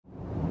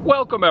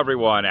Welcome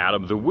everyone,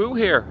 Adam the Woo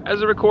here,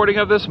 as a recording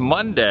of this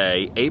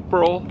Monday,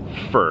 April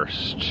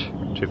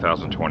 1st,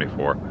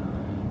 2024.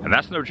 And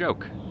that's no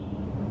joke.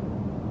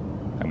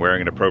 I'm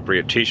wearing an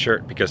appropriate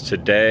t-shirt because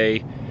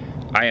today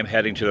I am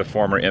heading to the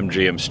former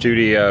MGM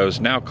Studios,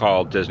 now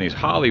called Disney's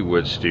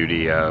Hollywood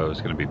Studios.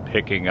 Going to be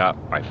picking up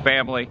my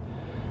family,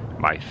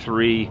 my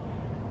 3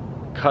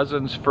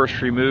 cousins,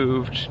 first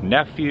removed,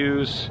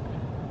 nephews.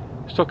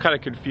 Still kind of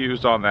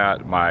confused on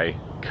that. My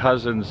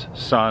cousins'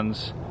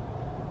 sons.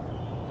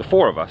 The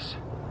 4 of us,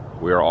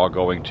 we are all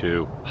going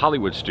to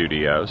Hollywood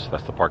Studios.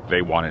 That's the park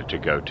they wanted to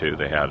go to.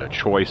 They had a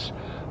choice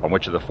on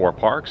which of the 4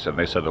 parks, and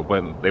they said the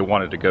one they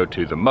wanted to go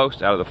to the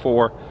most out of the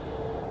 4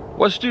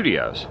 was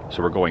Studios.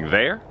 So we're going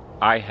there.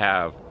 I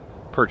have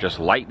purchased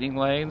lightning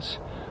lanes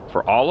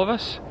for all of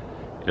us.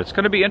 It's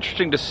going to be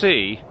interesting to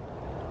see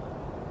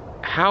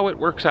how it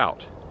works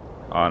out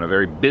on a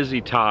very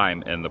busy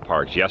time in the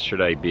parks.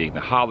 Yesterday being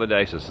the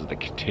holiday, so this is the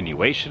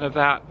continuation of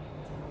that.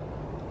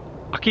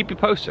 I'll keep you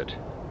posted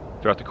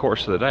throughout the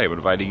course of the day. I'm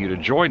inviting you to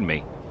join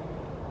me.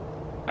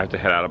 I have to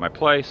head out of my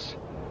place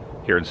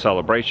here in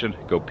Celebration,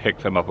 go pick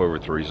them up over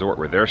at the resort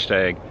where they're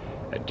staying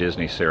at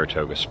Disney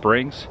Saratoga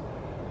Springs.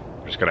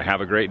 We're just gonna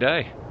have a great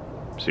day.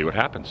 See what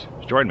happens.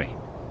 Join me,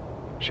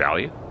 shall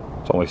you?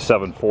 It's only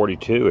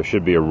 7:42. It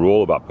should be a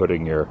rule about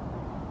putting your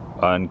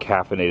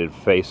uncaffeinated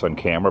face on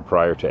camera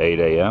prior to 8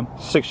 a.m.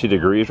 60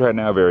 degrees right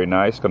now, very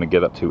nice. Gonna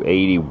get up to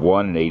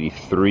 81 and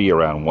 83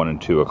 around 1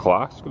 and 2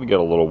 o'clock. It's gonna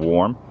get a little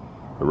warm,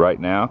 but right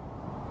now,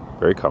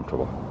 very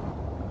comfortable.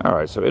 All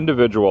right, so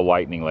individual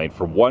lightning lane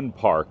for one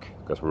park,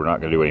 because we're not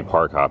gonna do any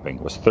park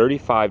hopping, was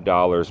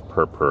 $35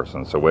 per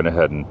person. So went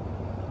ahead and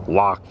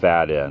locked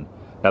that in.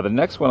 Now the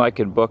next one I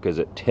can book is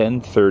at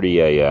 10:30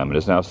 a.m. It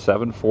is now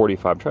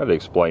 7:45. I'm trying to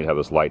explain how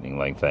this lightning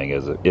lane thing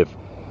is. If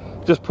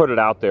just put it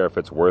out there if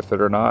it's worth it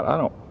or not. I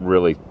don't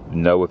really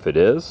know if it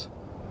is,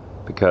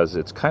 because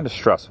it's kind of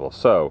stressful.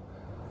 So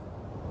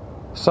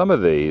some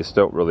of these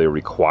don't really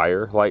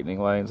require lightning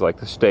lanes, like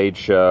the stage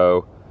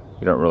show.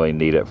 You don't really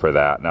need it for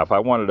that. Now, if I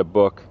wanted to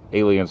book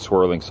Alien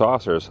Swirling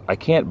Saucers, I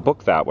can't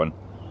book that one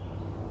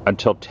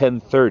until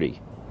 10:30,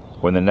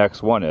 when the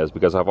next one is,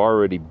 because I've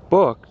already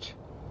booked.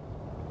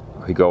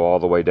 If we go all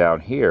the way down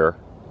here,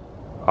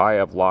 I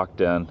have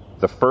locked in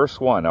the first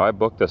one. Now, I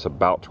booked this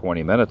about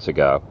 20 minutes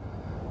ago,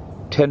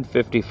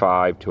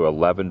 10:55 to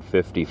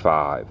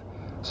 11:55.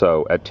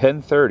 So at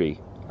 10:30,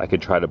 I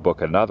could try to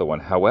book another one.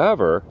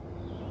 However,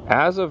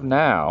 as of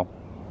now,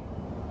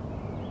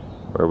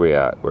 where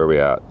are we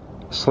at?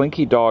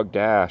 Slinky Dog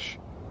Dash,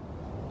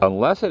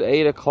 unless at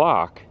 8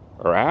 o'clock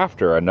or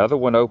after another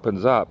one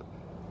opens up,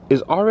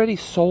 is already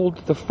sold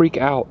the freak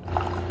out.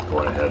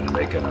 Going ahead and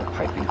making a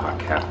piping hot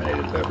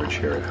caffeinated beverage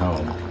here at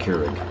home,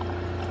 Keurig.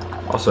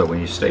 Also,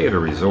 when you stay at a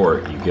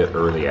resort, you get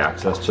early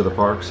access to the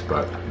parks,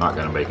 but not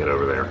going to make it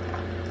over there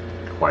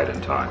quite in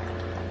time.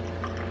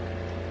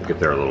 We'll get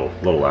there a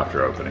little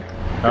after opening.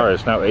 All right,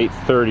 it's now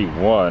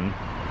 8:31.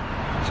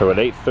 So at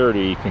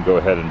 8:30, you can go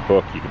ahead and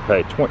book. You can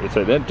pay it's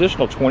an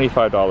additional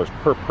 $25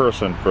 per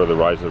person for the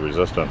Rise of the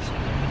Resistance.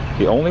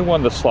 The only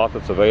one, the slot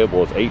that's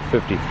available, is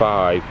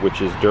 8:55, which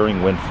is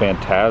during when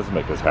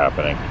Fantasmic is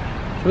happening.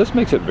 So this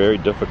makes it very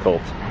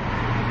difficult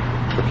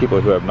for people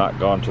who have not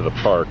gone to the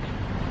park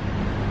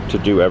to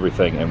do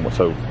everything. And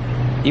so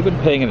even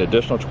paying an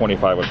additional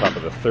 $25 on top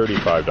of the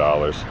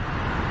 $35,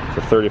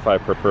 so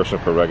 $35 per person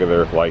for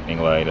regular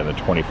lightning lane and then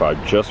 $25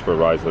 just for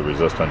Rise of the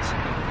Resistance.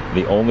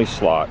 The only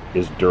slot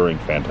is during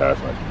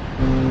Fantasmic.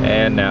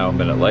 And now, a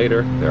minute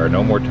later, there are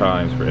no more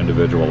times for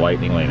individual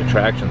lightning lane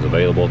attractions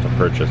available to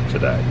purchase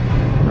today.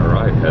 All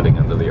right, heading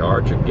into the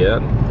arch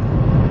again.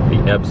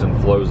 The ebbs and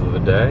flows of the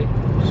day.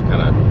 Just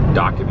kind of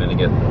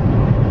documenting it.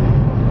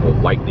 A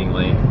lightning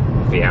lane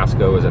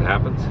fiasco as it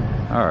happens.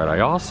 All right,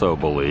 I also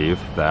believe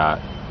that,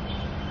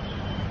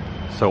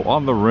 so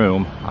on the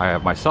room, I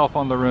have myself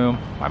on the room,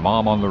 my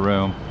mom on the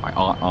room, my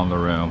aunt on the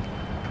room,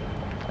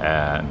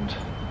 and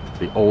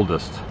the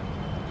oldest,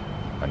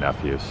 my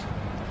nephews.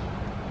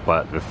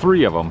 But the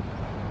 3 of them,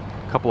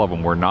 a couple of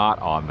them were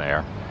not on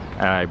there.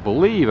 And I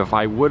believe if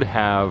I would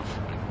have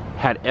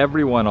had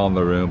everyone on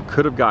the room,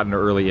 could have gotten an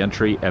early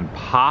entry and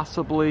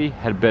possibly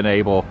had been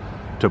able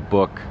to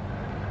book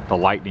the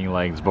lightning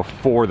lanes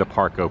before the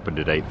park opened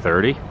at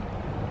 8:30.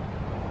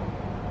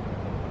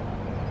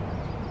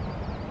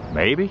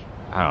 Maybe?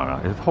 I don't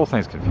know. The whole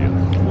thing's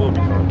confusing. We'll be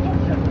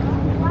fine.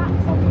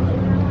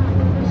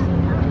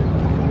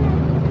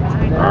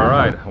 All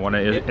right, I want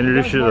to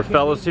introduce you to the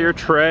fellas here,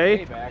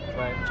 Trey,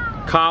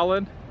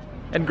 Colin,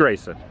 and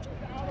Grayson.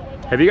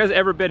 Have you guys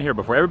ever been here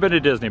before? Ever been to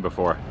Disney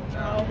before?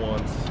 No,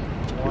 once.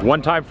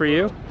 One time for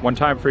you? One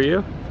time for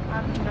you?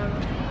 I've never.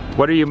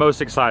 What are you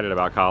most excited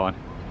about, Colin?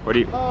 What do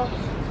you?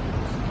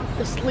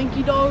 The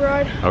Slinky Dog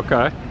ride.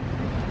 Okay.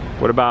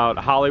 What about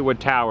Hollywood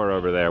Tower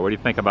over there? What do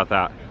you think about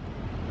that?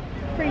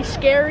 Pretty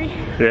scary.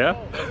 Yeah?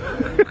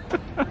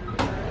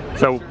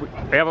 So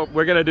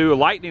we're gonna do a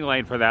lightning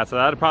lane for that, so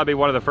that'll probably be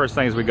one of the first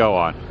things we go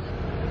on.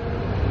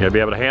 You gonna be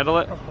able to handle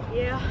it?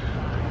 Yeah.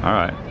 All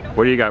right.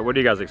 What are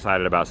you guys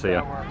excited about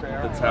seeing?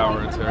 The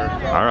tower is there.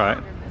 All right.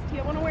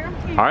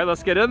 All right,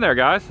 let's get in there,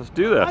 guys. Let's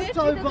do this.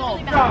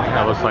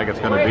 That looks like it's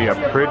going to be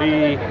a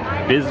pretty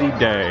busy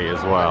day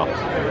as well.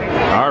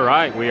 All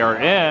right, we are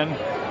in.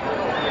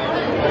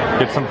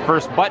 Get some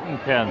first button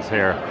pins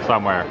here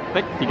somewhere. I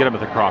think you get them at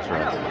the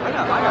crossroads.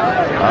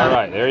 All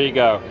right, there you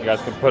go. You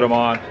guys can put them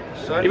on.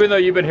 Even though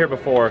you've been here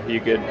before,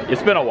 you could.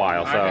 It's been a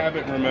while, so. I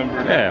haven't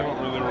remembered. Yeah. I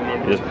don't really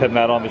remember. You just pin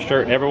that on the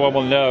shirt, and everyone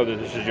will know that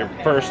this is your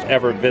first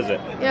ever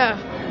visit. Yeah.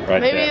 Right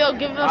Maybe there. they'll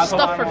give us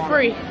stuff for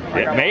free.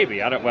 Yeah,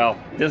 maybe. I don't. Well,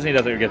 Disney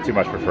doesn't get too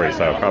much for free,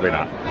 so probably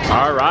not.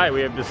 All right,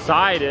 we have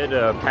decided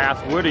to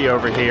pass Woody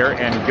over here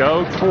and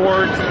go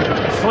towards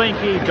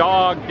Slinky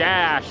Dog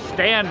Dash.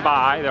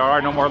 Standby. There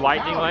are no more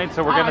lightning lanes,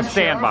 so we're going to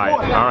stand by.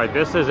 All right,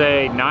 this is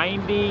a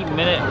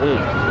 90-minute loop.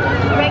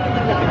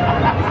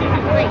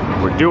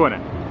 We're doing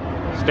it.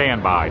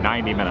 Standby,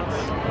 90 minutes.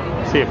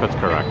 See if it's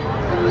correct.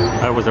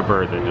 That was a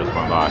bird that just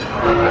went by.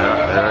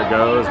 There it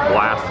goes,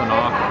 blasting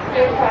off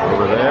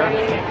over there.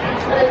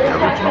 The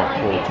original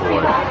full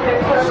toy,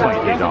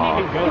 Slinky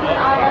Dog.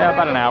 Yeah,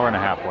 about an hour and a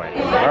half wait.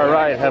 All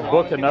right, have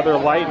booked another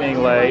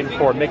lightning lane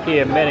for Mickey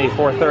and Minnie,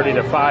 4:30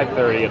 to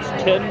 5:30. It's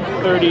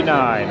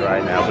 10:39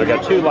 right now. So we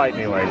got 2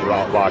 lightning lanes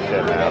locked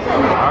in now.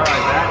 All right,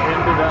 that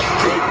ended up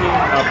taking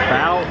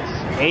about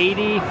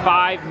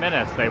 85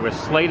 minutes. They were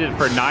slated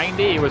for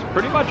 90. It was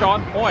pretty much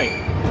on point.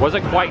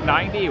 Wasn't quite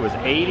 90. It was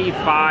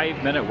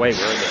 85-minute wait.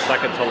 We're in the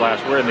second to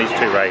last. We're in these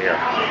 2 right here.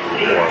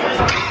 4 of us.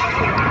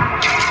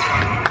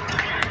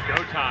 Go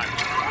time.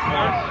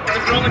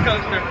 First roller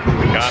coaster.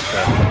 We got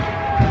this.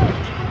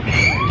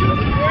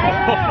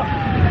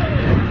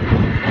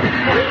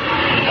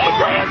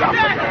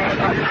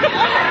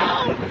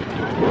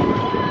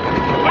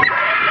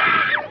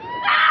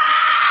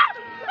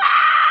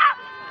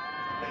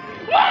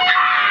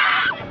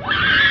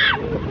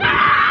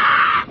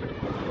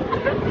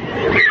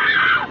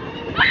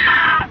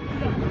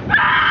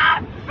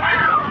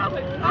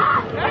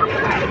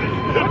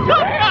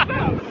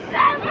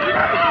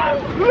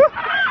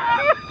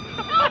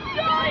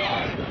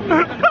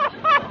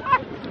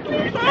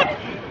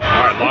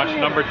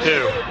 Number 2. Put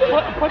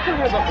your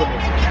hands up with me.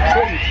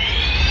 Please.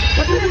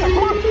 Put your hands up.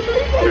 Come on.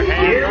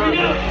 Your hands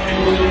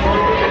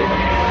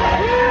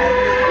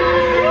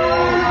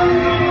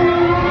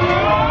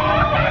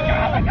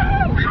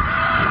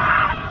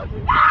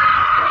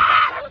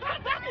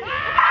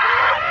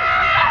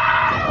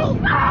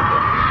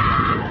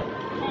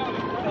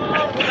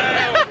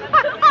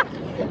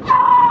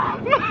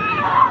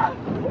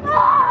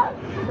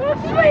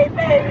Sweet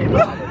baby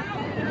mama.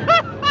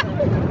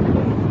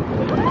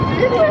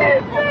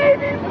 Sweet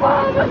baby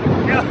mama.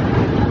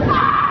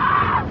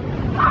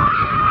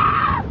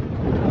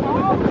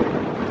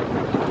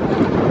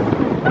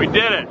 We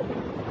did it.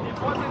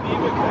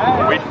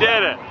 We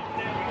did it.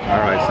 All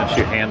right, since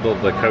you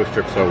handled the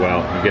coaster so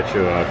well, we get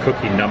you a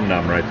cookie num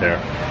num right there.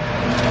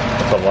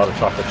 That's a lot of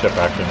chocolate chip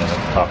action in at the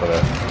top of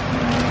there.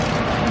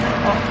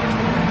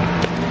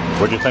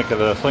 What'd you think of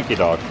the Slinky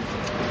Dog?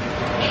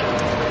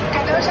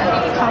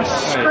 I was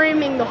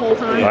screaming the whole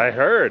time. I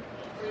heard.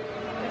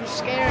 It was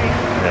scary.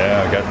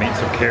 Yeah, I got to meet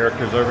some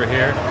characters over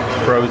here.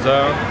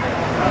 Frozone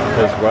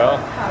as well.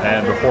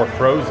 And before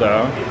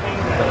Frozone,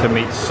 got to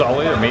meet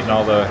Sully. I'm meeting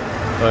all the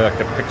like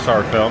the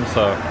Pixar films.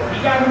 So.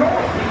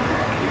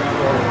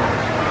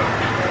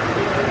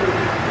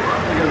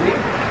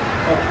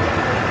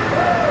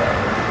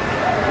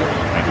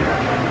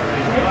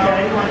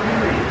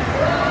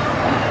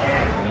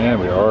 And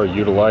we are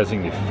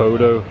utilizing the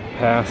Photo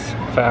Pass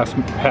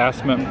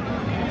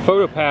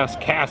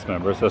cast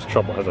members. This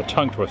trouble has a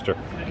tongue twister.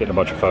 Getting a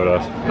bunch of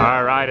photos.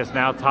 All right, it's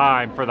now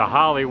time for the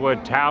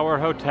Hollywood Tower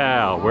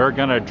Hotel. We're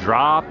gonna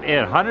drop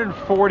in.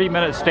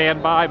 140-minute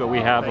standby, but we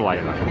have the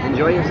lightning lane.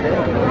 Enjoy your stay.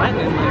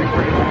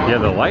 Yeah,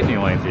 the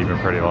lightning lane's even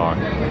pretty long.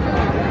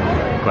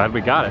 Glad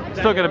we got it.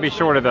 Still gonna be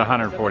shorter than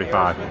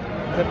 145.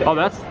 Oh,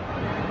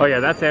 yeah,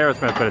 that's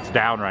Aerosmith, but it's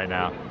down right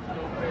now.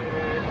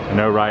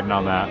 No riding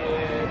on that.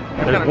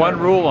 There's one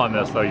rule on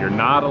this though, you're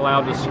not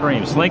allowed to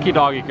scream. Slinky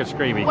Dog, you can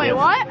scream. Wait,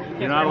 what?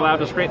 You're not allowed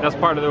to scream. That's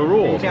part of the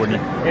rules. When you,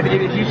 if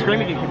you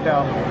scream, you kick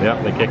out. yeah,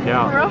 they kick you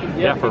out. For real?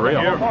 Yeah, for real.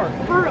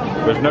 For real.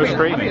 There's no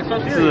screaming.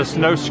 This is a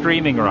no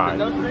screaming ride.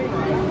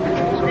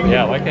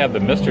 Yeah, I like to have the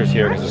misters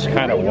here because it's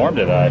kind of warm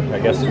today. I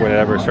guess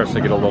whenever it starts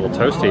to get a little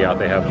toasty out,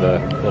 they have the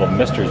little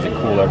misters to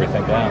cool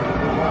everything down.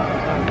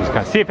 Just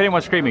kind of see if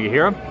anyone's screaming. You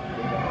hear them?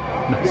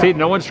 See,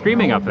 no one's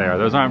screaming up there.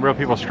 Those aren't real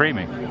people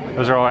screaming.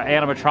 Those are all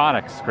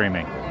animatronics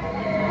screaming.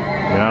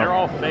 You know? They're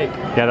all fake.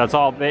 Yeah, that's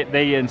all.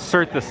 They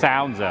insert the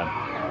sounds in.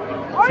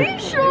 Are you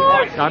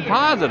sure? I'm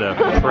positive.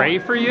 Pray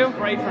for you?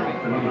 Pray for me.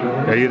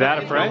 Are you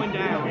that afraid? Going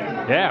down.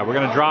 Yeah, we're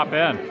gonna drop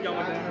in.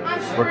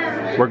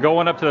 We're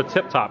going up to the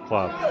Tip Top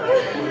Club.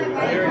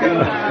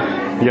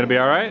 You gonna be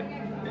all right?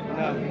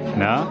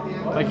 No?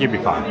 I think you'd be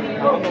fine.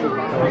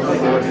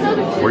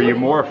 Were you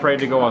more afraid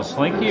to go on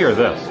Slinky or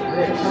this?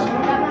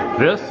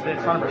 This?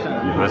 It's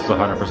 100%. This is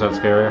 100%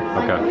 scarier?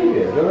 Okay.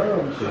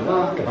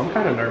 I'm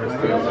kind of nervous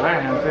too. I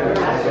am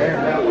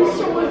too.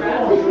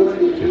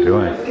 Keep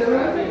doing it.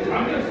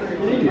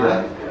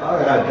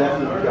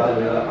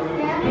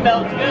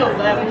 Belt 2,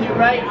 left to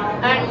right,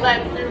 and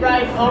left to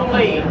right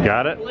only.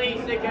 Got it? Please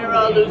secure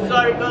all loose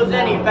articles,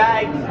 any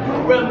bags,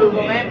 remove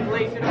them and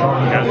place it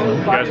on.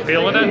 You guys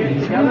feeling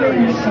it?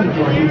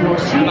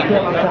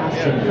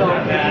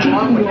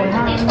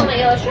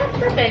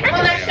 Perfect.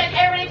 Well, let's check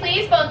everybody,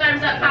 please. Both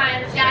arms up high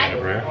in the sky.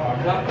 Both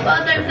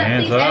arms up,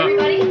 Hands please, up.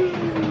 everybody.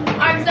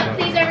 Arms up,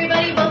 please,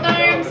 everybody. Both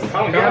arms.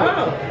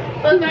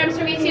 Both arms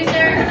for me, too,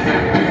 sir.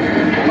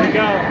 Here we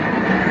go.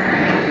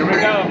 Here we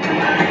go.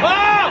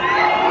 Oh!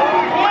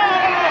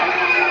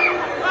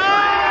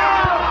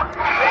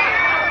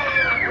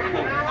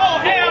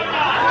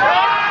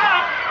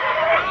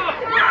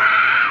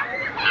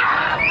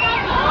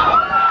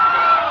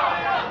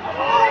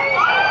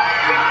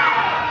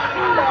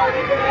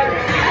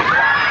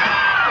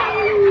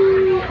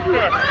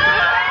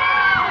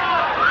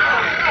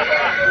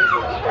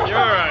 You're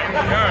all right.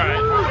 You're all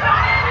right.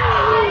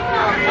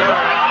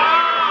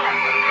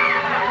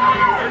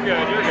 You're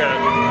good. You're good.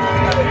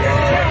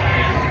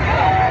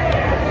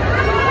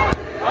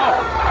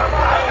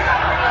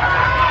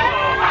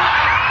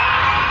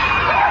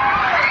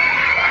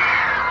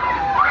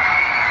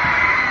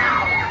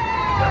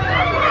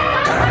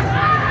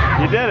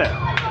 You did it.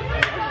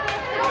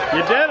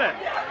 You did it.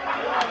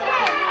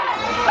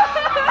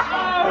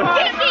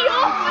 Get me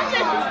off of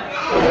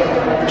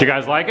this. Did you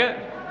guys like it?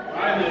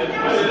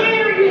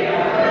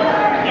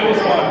 It was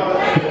fun.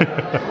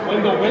 When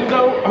the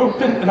window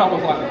opened, and I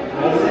was like,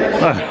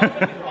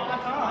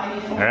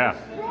 Yeah.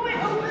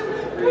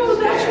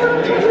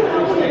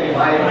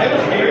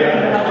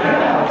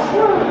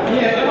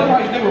 yeah, it was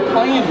like they were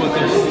playing with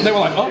us. They were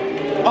like, up,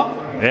 up.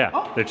 Yeah,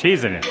 they're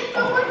teasing you.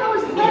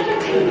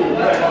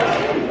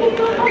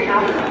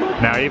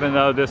 Now, even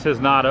though this is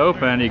not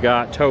open, you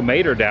got Toe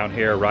Mater down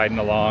here riding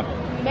along.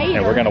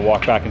 And we're gonna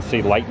walk back and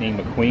see Lightning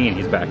McQueen.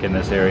 He's back in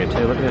this area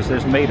too. Look at this,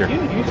 there's Mater.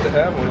 You used to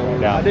have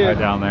one. Down, right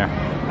down there.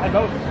 I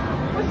know.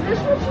 Was this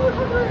what you were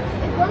covering?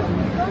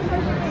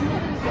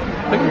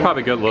 I think you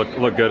probably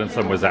look good in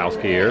some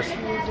Wazowski ears.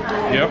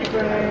 Yep.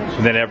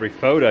 And then every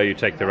photo you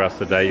take the rest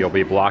of the day, you'll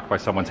be blocked by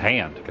someone's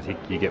hand because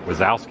you get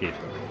Wazowski'd.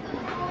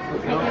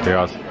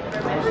 Here,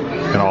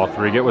 can all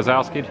three get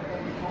Wazowski'd?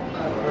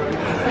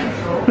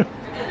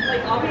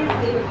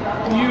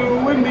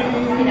 You and me.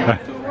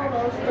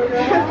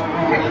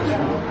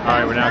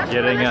 Alright, we're now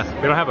getting we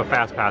don't have a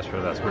fast pass for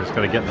this. We're just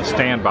going to get in the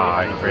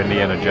standby for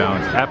Indiana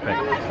Jones Epic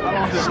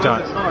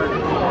Stunt.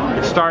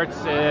 It starts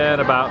in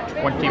about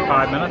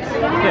 25 minutes.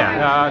 Yeah,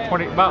 about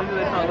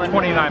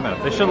 29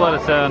 minutes. They should let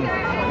us in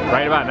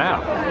right about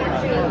now.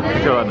 They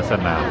should let us in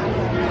now.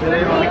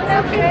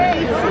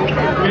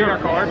 You need our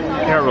card? You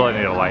don't really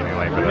need a lightning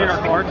lane for You need this.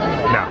 our card?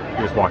 No,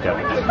 you just walk in.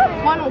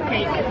 Funnel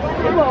cake.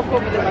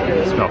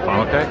 Smell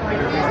funnel cake?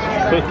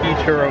 Cookie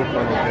churro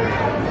funnel cake.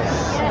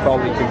 That's all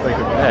we can think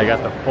of. Yeah, you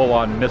got the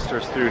full-on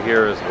misters through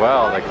here as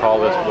well. They call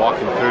this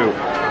walking through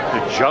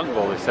the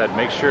jungle. They said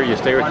make sure you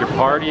stay with your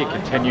party and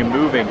continue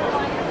moving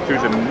through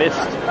the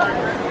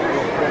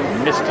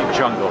misty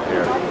jungle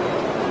here.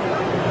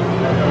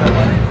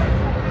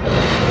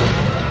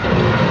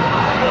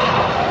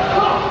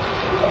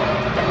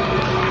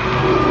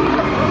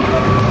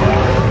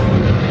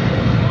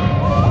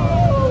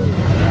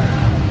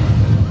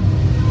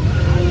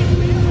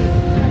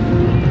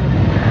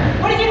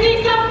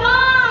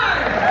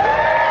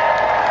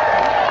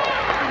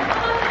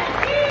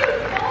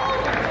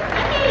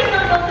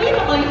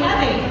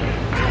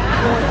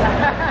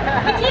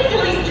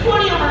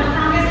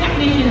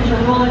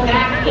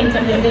 Into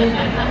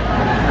position.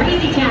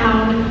 Crazy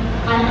town.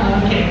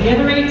 Okay, the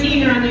other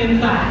 18 are on the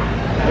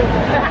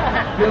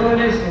inside.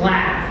 Villainous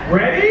laugh.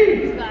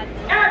 Ready?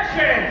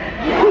 Action!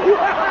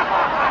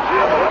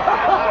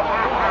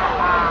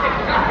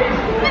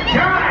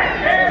 Nice!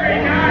 Very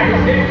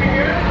nice! Did you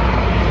good?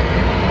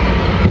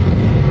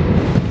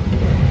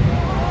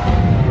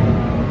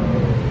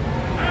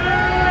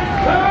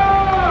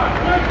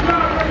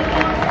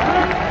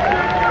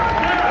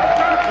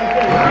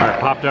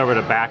 Popped over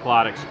to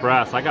Backlot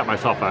Express. I got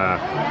myself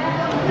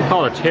we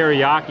call it a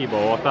teriyaki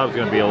bowl. I thought it was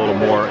going to be a little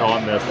more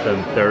on this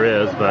than there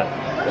is, but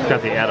it's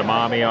got the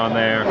edamame on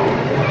there.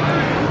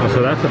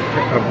 So that's a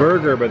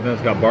burger, but then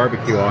it's got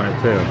barbecue on it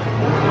too.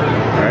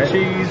 Right?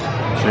 Cheese.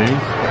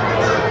 Cheese.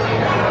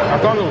 I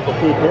thought it was a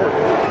full pork.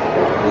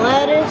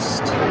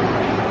 Lettuce.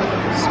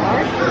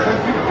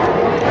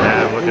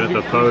 Yeah, I'm looking at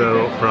the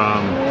photo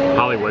from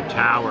Hollywood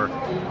Tower.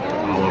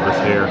 All of us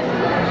here.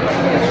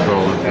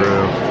 Scrolling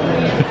through.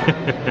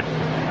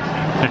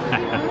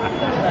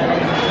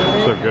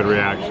 Some good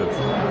reactions.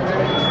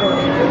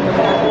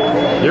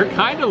 You're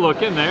kind of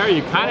looking there.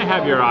 You kind of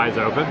have your eyes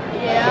open.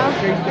 Yeah.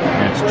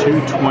 And it's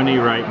 2:20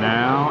 right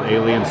now.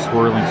 Alien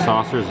Swirling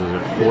Saucers is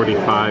at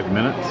 45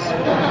 minutes.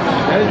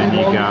 And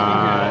you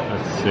got,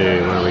 let's see,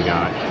 what do we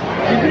got?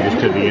 We just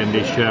did the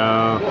indie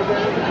show.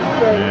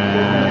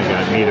 And we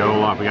got Meet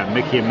Olaf. We got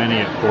Mickey and Minnie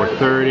at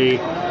 4:30.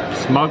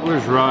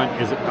 Smuggler's Run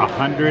is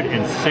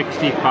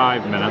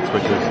 165 minutes,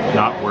 which is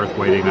not worth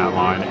waiting that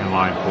in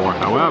line for.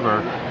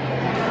 However,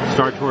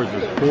 Star Tours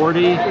is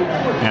 40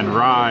 and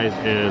Rise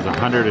is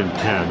 110.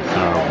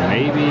 So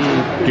maybe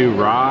do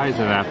Rise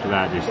and after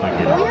that do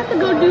Slinky We Dog. have to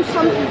go do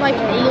something like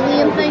an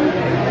alien thing.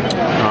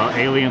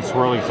 Alien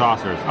swirling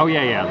saucers. Oh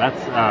yeah,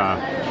 that's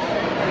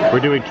we're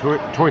doing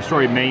Toy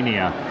Story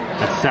Mania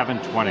at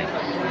 7:20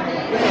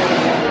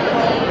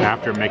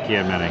 after Mickey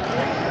and Minnie,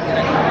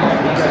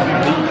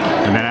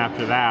 and then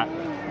after that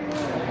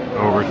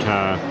over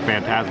to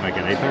Fantasmic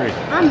at 8:30.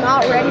 I'm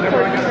not ready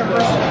for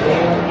Universal.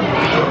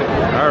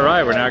 All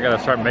right, we're now going to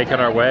start making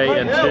our way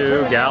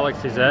into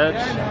Galaxy's Edge,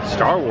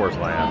 Star Wars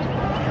Land.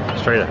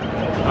 Straight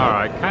ahead. All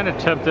right, kind of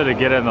tempted to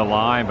get in the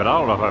line, but I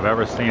don't know if I've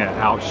ever seen it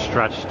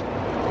outstretched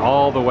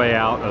all the way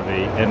out of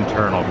the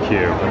internal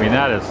queue. I mean,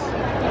 that is,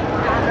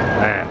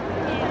 man.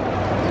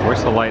 I wish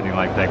the lightning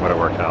like thing would have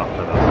worked out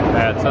for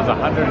this. It says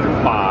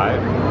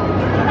 105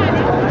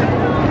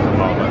 at the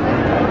moment.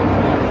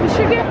 We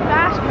should get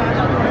fast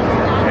pass.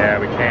 Yeah,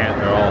 we can't.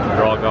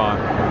 They're all gone.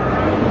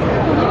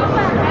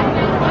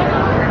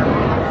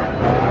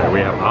 We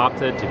have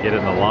opted to get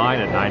in the line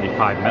at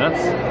 95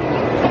 minutes.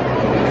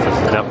 This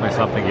is definitely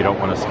something you don't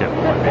want to skip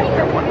only being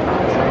here one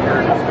time.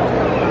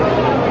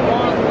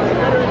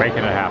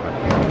 Making it happen.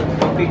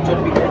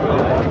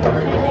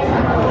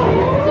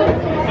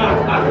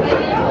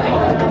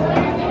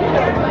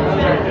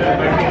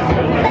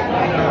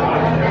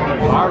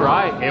 All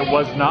right, it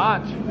was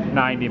not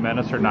 90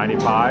 minutes or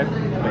 95.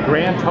 A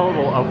grand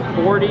total of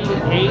 48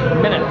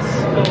 minutes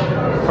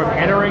from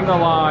entering the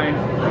line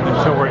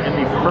until we're in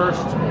the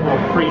first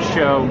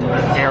pre-show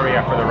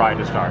area for the ride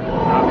to start.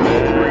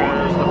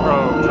 There's the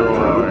probe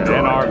droid,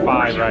 NR5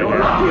 right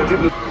here.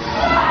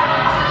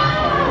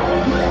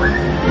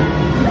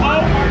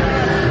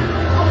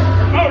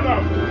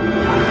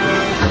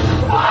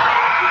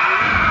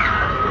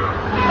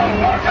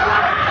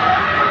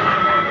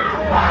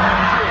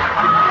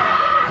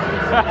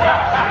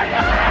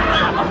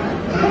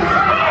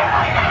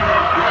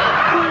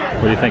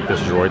 What do you think this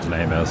droid's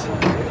name is?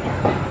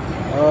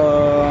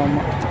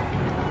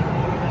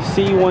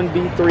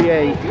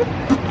 C1B38.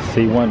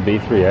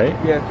 C1B38?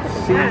 Yeah,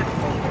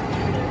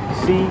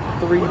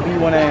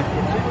 C3B1A.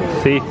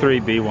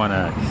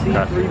 C3B1A.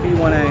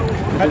 C3B1A.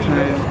 What's his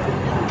name?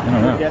 I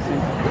don't know. I'm guessing.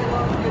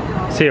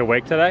 Is he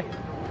awake today?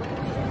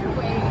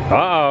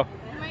 Uh-oh.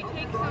 It might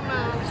take some,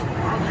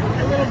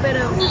 a little bit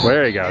of...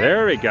 There you go.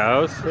 There he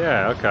goes.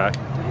 Yeah, okay.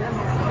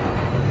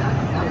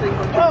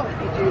 Oh.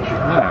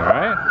 All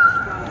right.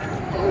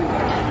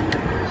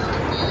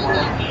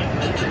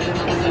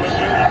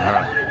 All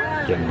right.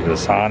 Getting to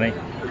this honey.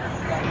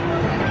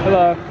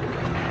 Hello.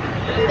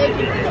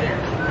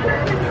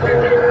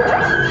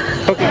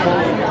 Okay.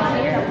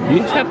 You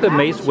just have the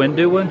Mace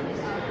Windu one?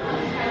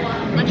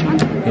 Which one?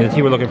 Yeah,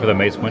 you were looking for the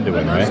Mace Windu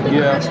one, right?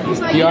 Yeah.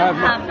 Do you have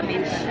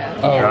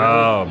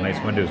Oh, Mace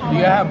Windu's. Do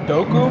you have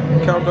Doku?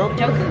 Count Doku?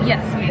 Doku?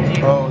 Yes, we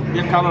do. Oh,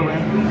 you're Kylo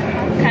Ren.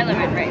 Kylo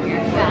Ren right here.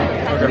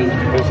 Yeah.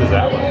 Whose is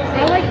that one?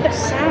 I like the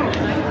sound.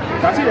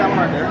 I see that one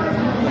right there.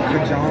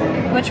 The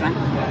John. Which one?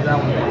 That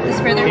one. This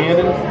further?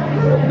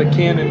 Cannon. The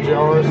cannon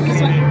jars.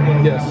 This one?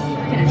 Yes.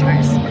 Cannon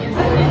jars.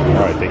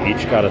 All right, they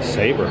each got a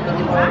saber.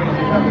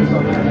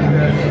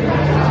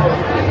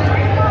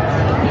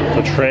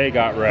 The tray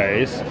got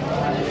Rey's.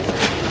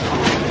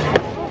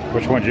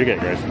 Which one did you get,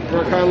 Grayson?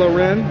 For Kylo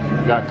Ren.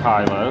 You got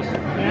Kylo's.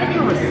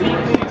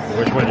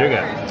 Which one did you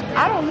get?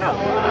 I don't know.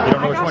 You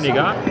don't know which one you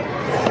got?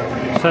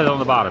 It says on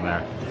the bottom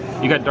there.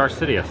 You got Darth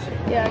Sidious.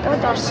 Yeah, I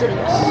got Darth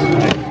Sidious.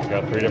 You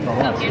got 3 different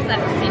Oh, ones. here's that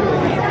receipt.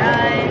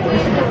 Right.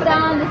 The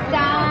sun, the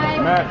sky,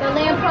 Matt. the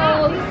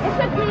lamppost. It's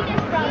the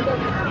cleanest from the...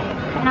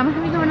 And I'm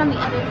going to go on the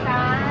other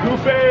side.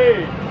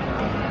 Goofy!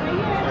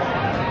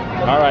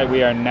 All right,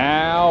 we are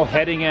now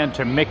heading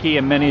into Mickey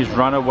and Minnie's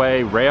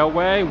Runaway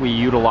Railway. We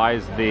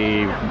utilize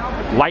the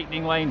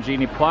Lightning Lane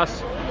Genie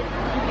Plus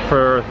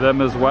for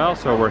them as well,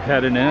 so we're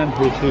heading in.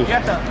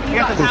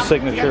 Whose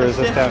signature is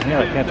this down here?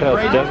 I can't tell.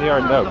 It's Desi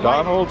or no?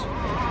 Donald's?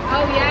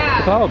 Oh,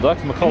 yeah. Donald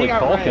Duck's Macaulay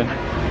Culkin.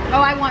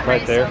 Oh, I want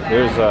Right Ray there. so bad.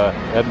 There's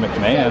Ed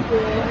McMahon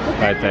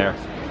right there.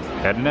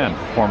 Heading in.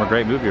 Former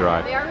great movie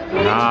ride.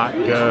 Not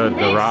good.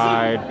 The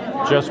ride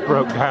just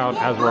broke down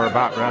as we're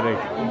about ready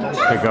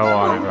to go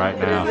on it right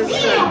now.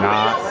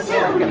 Not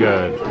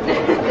good.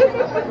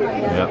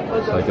 Yep,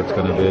 looks like it's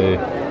going to be.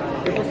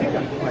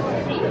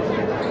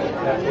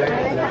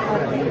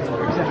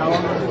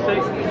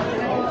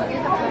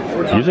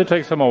 Usually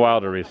takes them a while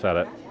to reset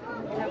it.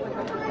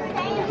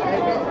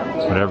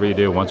 Whatever you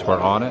do, once we're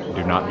on it,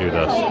 do not do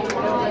this.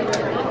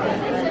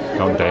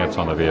 Don't dance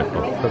on the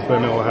vehicle. Because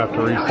then it will have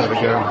to reset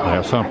again.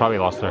 Yeah, someone probably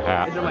lost their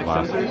hat.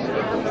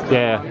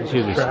 Yeah, it's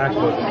usually.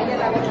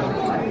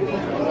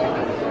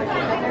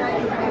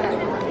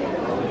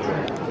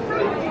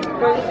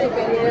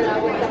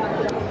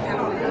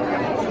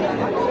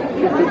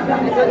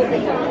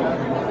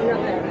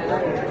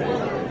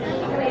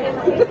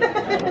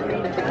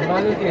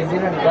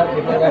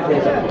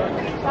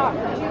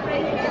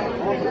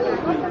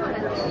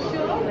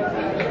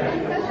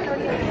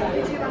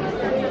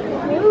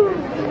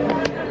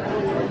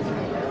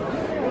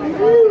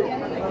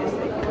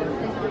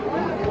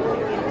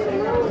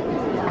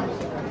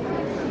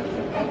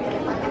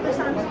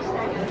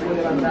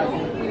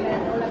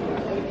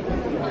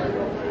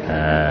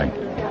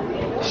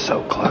 so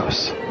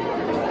close.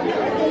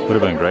 Would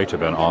have been great to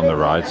have been on the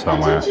ride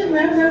somewhere. Attention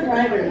railroad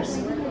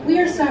riders. We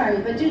are sorry,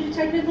 but due to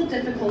technical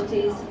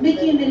difficulties,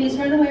 Mickey and Minnie's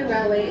Runaway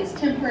Railway is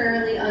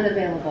temporarily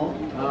unavailable.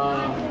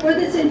 For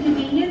this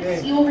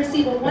inconvenience, you will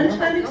receive a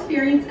one-time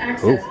experience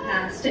access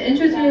pass to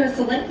enter through a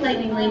select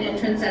lightning lane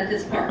entrance at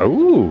this park.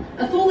 Ooh.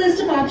 A full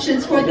list of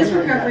options for this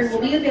recovery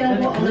will be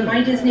available on the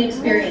My Disney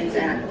Experience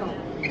app.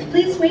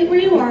 Please wait where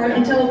you are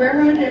until a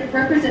railroad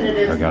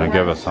representative They're gonna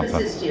give us will something.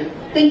 assist you.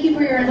 Thank you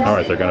for your understanding. All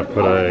right, they're going to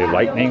put a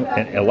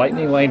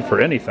lightning lane for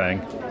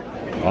anything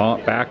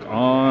back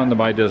on the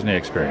My Disney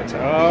Experience.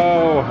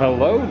 Oh,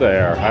 hello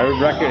there. I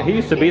reckon he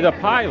used to be the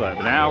pilot.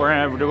 Now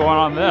we're going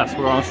on this.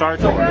 We're on Star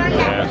Tours.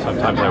 Yeah,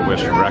 sometimes I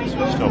wish Rex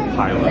was still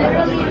pilot.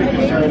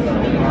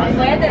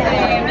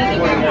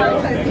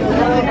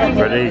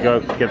 Ready to go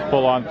get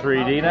full on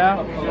 3D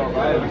now?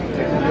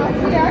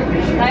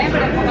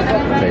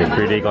 Take your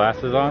 3D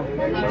glasses on?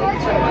 Maybe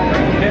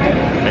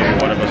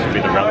one of us will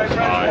be the rebel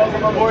spy.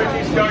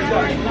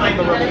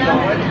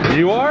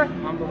 You are?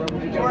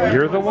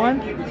 You're the one?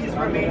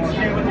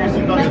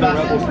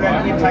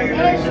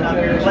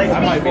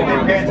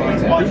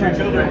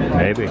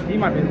 Maybe. He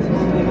might be.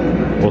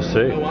 We'll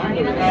see.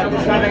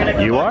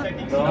 You are?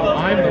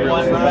 I'm the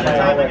one.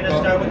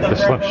 The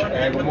Slim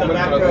Shady.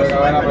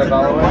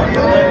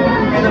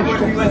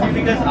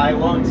 Because I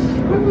won't.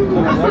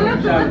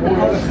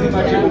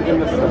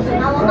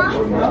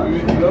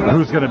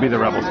 Who's going to be the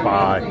rebel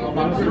spy?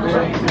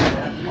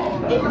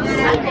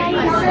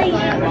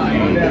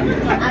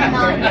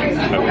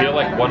 I feel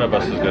like one of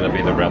us is going to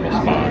be the rebel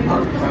spy.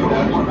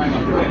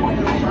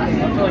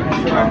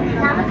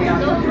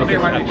 Okay, I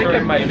think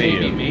it might be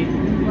you.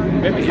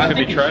 Maybe you could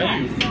be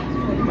Trey.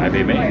 Might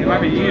be me. It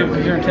might be you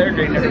because you're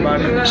interrogating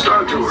everybody.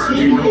 Star Tours,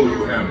 you know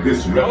you have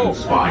this rebel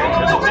spy.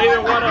 It's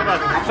neither one of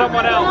us. It's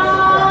someone else.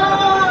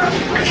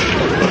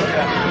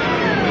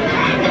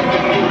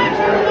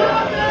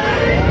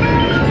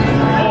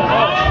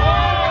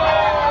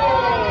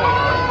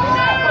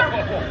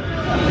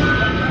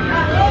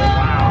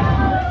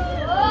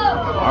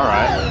 All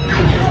right.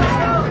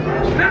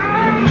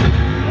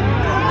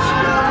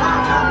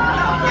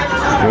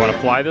 You want to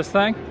fly this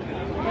thing?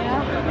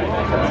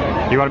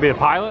 Yeah. You want to be a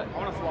pilot? I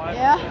want to fly.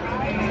 Yeah.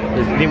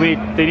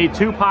 They need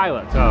 2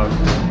 pilots. Oh.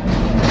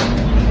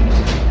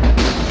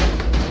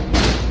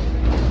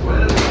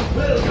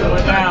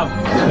 Now,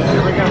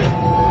 here we go.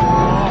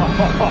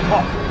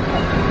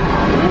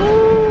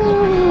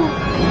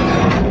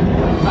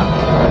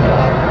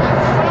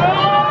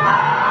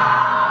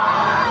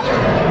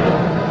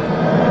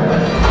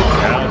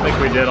 I don't think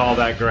we did all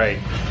that great.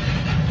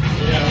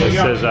 This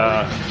is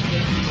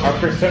our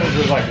percentage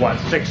was like what,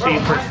 16%?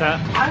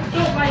 I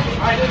felt like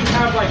I didn't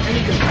have like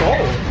any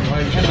control.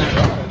 Like in that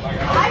ride. Like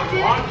I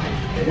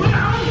did. When I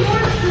was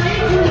going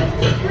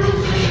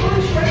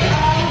straight,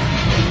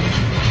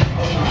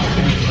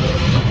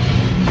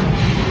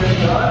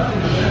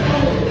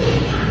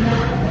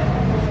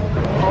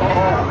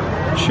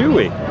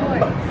 Chewy.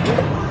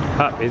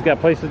 He's got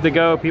places to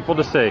go, people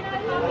to see.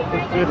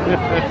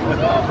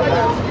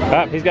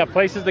 He's got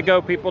places to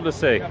go, people to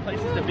see.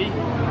 places to be.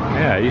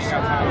 Yeah,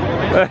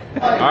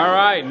 all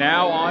right,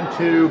 now on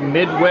to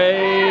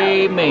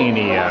Midway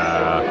Mania.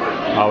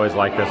 Always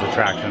like this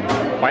attraction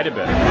quite a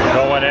bit.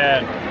 Going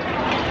in.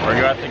 We're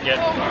going to have to get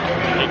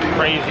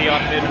crazy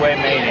on Midway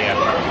Mania.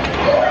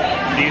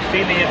 Do you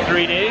see me in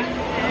 3D?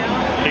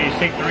 Do you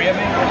see 3 of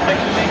me or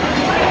 6 of me?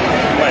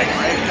 Wait,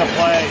 break the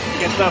plate.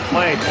 Get the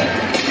plate.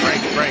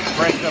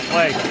 Break the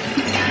plate.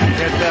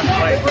 Get them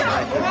plates.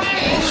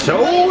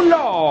 So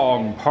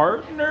long,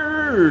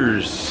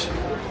 partners.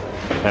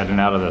 Heading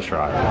out of this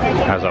ride.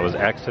 As I was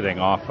exiting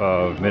off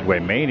of Midway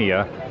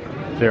Mania,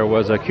 there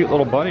was a cute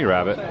little bunny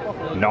rabbit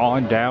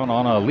gnawing down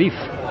on a leaf.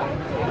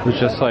 It was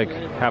just like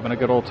having a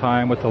good old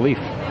time with the leaf.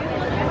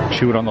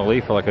 Chewed on the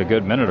leaf for like a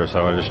good minute or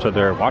so. I just stood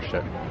there and watched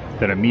it.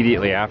 Then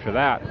immediately after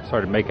that,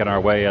 started making our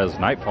way as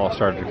nightfall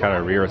started to kind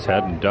of rear its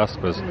head and dusk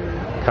was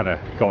kind of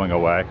going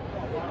away.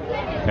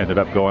 Ended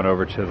up going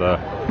over to the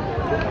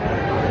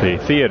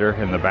theater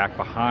in the back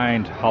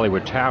behind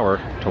Hollywood Tower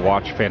to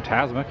watch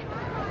Fantasmic.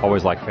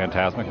 Always like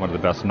Fantasmic, one of the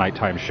best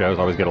nighttime shows.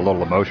 Always get a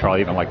little emotional. I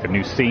even like the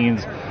new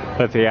scenes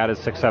that they added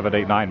 6, 7,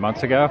 8, 9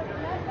 months ago.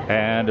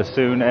 And as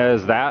soon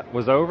as that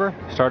was over,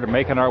 started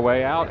making our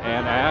way out.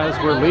 And as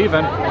we're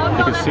leaving,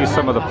 you can see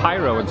some of the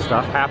pyro and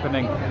stuff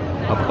happening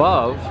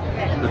above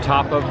the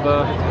top of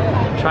the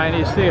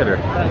Chinese theater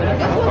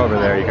over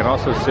there. You can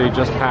also see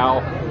just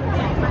how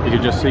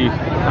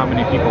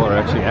many people are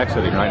actually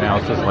exiting right now.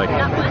 It's just like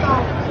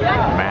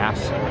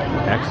mass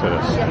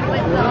exodus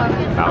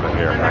out of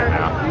here right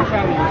now.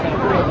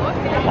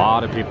 A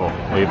lot of people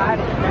leaving.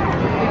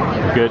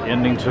 Good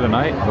ending to the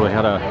night. Really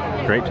had a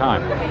great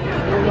time.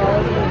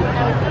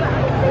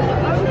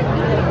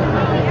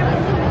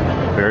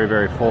 Very,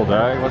 very full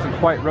day. It wasn't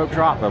quite rope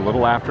drop, but a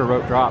little after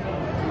rope drop.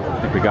 I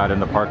think we got in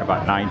the park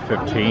about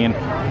 9:15.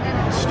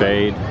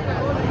 Stayed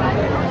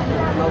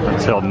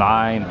until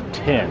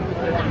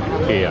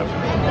 9:10 p.m.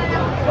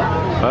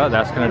 But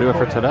that's going to do it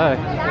for today.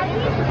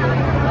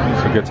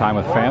 So A good time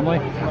with family.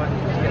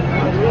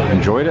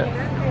 Enjoyed it.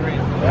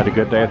 Had a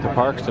good day at the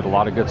parks. Did a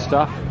lot of good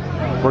stuff.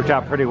 Worked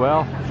out pretty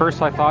well.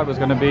 First I thought it was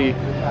going to be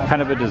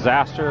kind of a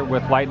disaster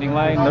with Lightning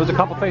Lane. There was a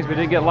couple things we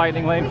did get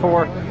Lightning Lane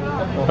for,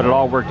 but it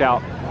all worked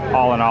out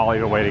all in all,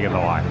 even waiting in the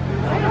line.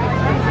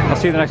 I'll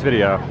see you in the next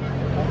video.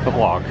 The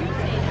vlog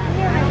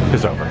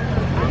is over.